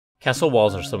Castle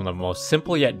walls are some of the most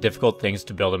simple yet difficult things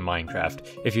to build in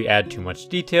Minecraft. If you add too much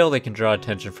detail, they can draw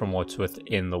attention from what's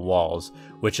within the walls,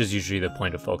 which is usually the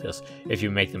point of focus. If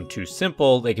you make them too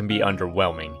simple, they can be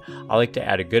underwhelming. I like to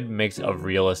add a good mix of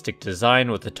realistic design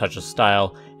with a touch of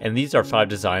style, and these are 5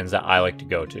 designs that I like to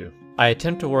go to. I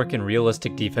attempt to work in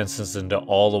realistic defenses into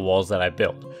all the walls that I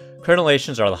build.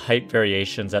 Crenellations are the height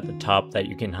variations at the top that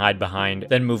you can hide behind,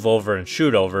 then move over and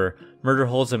shoot over. Murder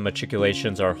holes and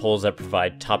matriculations are holes that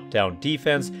provide top-down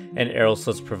defense, and arrow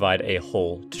slits provide a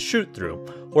hole to shoot through.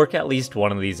 Work at least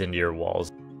one of these into your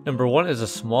walls. Number 1 is a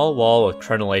small wall with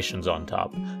crenellations on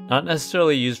top. Not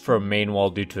necessarily used for a main wall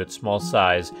due to its small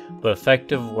size, but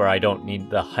effective where I don't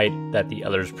need the height that the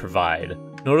others provide.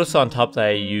 Notice on top that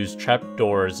I use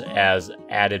trapdoors as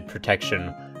added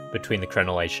protection between the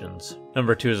crenellations.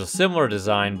 Number 2 is a similar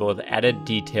design but with added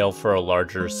detail for a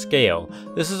larger scale.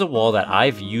 This is a wall that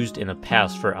I've used in the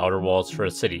past for outer walls for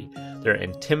a city. They're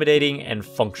intimidating and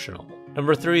functional.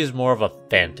 Number 3 is more of a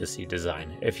fantasy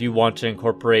design. If you want to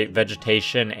incorporate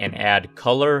vegetation and add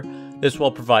color, this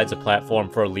wall provides a platform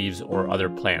for leaves or other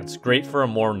plants, great for a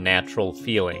more natural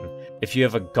feeling. If you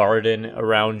have a garden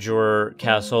around your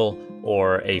castle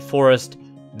or a forest,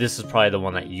 this is probably the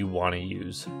one that you want to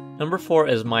use. Number 4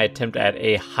 is my attempt at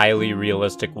a highly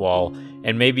realistic wall,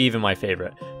 and maybe even my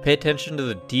favorite. Pay attention to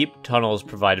the deep tunnels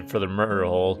provided for the murder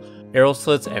hole, arrow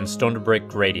slits, and stone to brick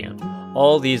gradient.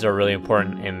 All these are really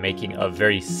important in making a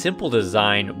very simple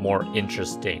design more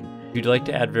interesting. If you'd like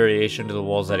to add variation to the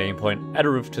walls at any point, add a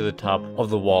roof to the top of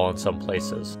the wall in some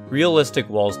places. Realistic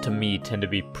walls to me tend to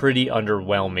be pretty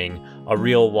underwhelming. A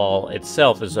real wall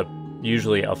itself is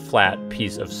usually a flat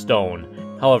piece of stone.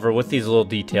 However, with these little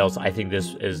details, I think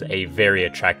this is a very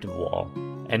attractive wall.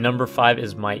 And number 5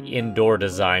 is my indoor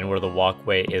design where the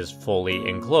walkway is fully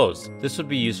enclosed. This would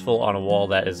be useful on a wall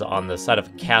that is on the side of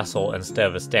a castle instead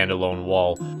of a standalone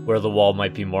wall, where the wall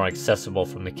might be more accessible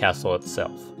from the castle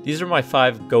itself. These are my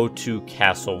 5 go-to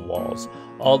castle walls.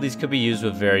 All these could be used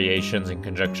with variations in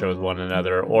conjunction with one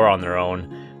another or on their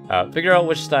own. Figure out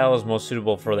which style is most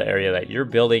suitable for the area that you're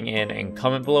building in and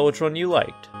comment below which one you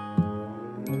liked.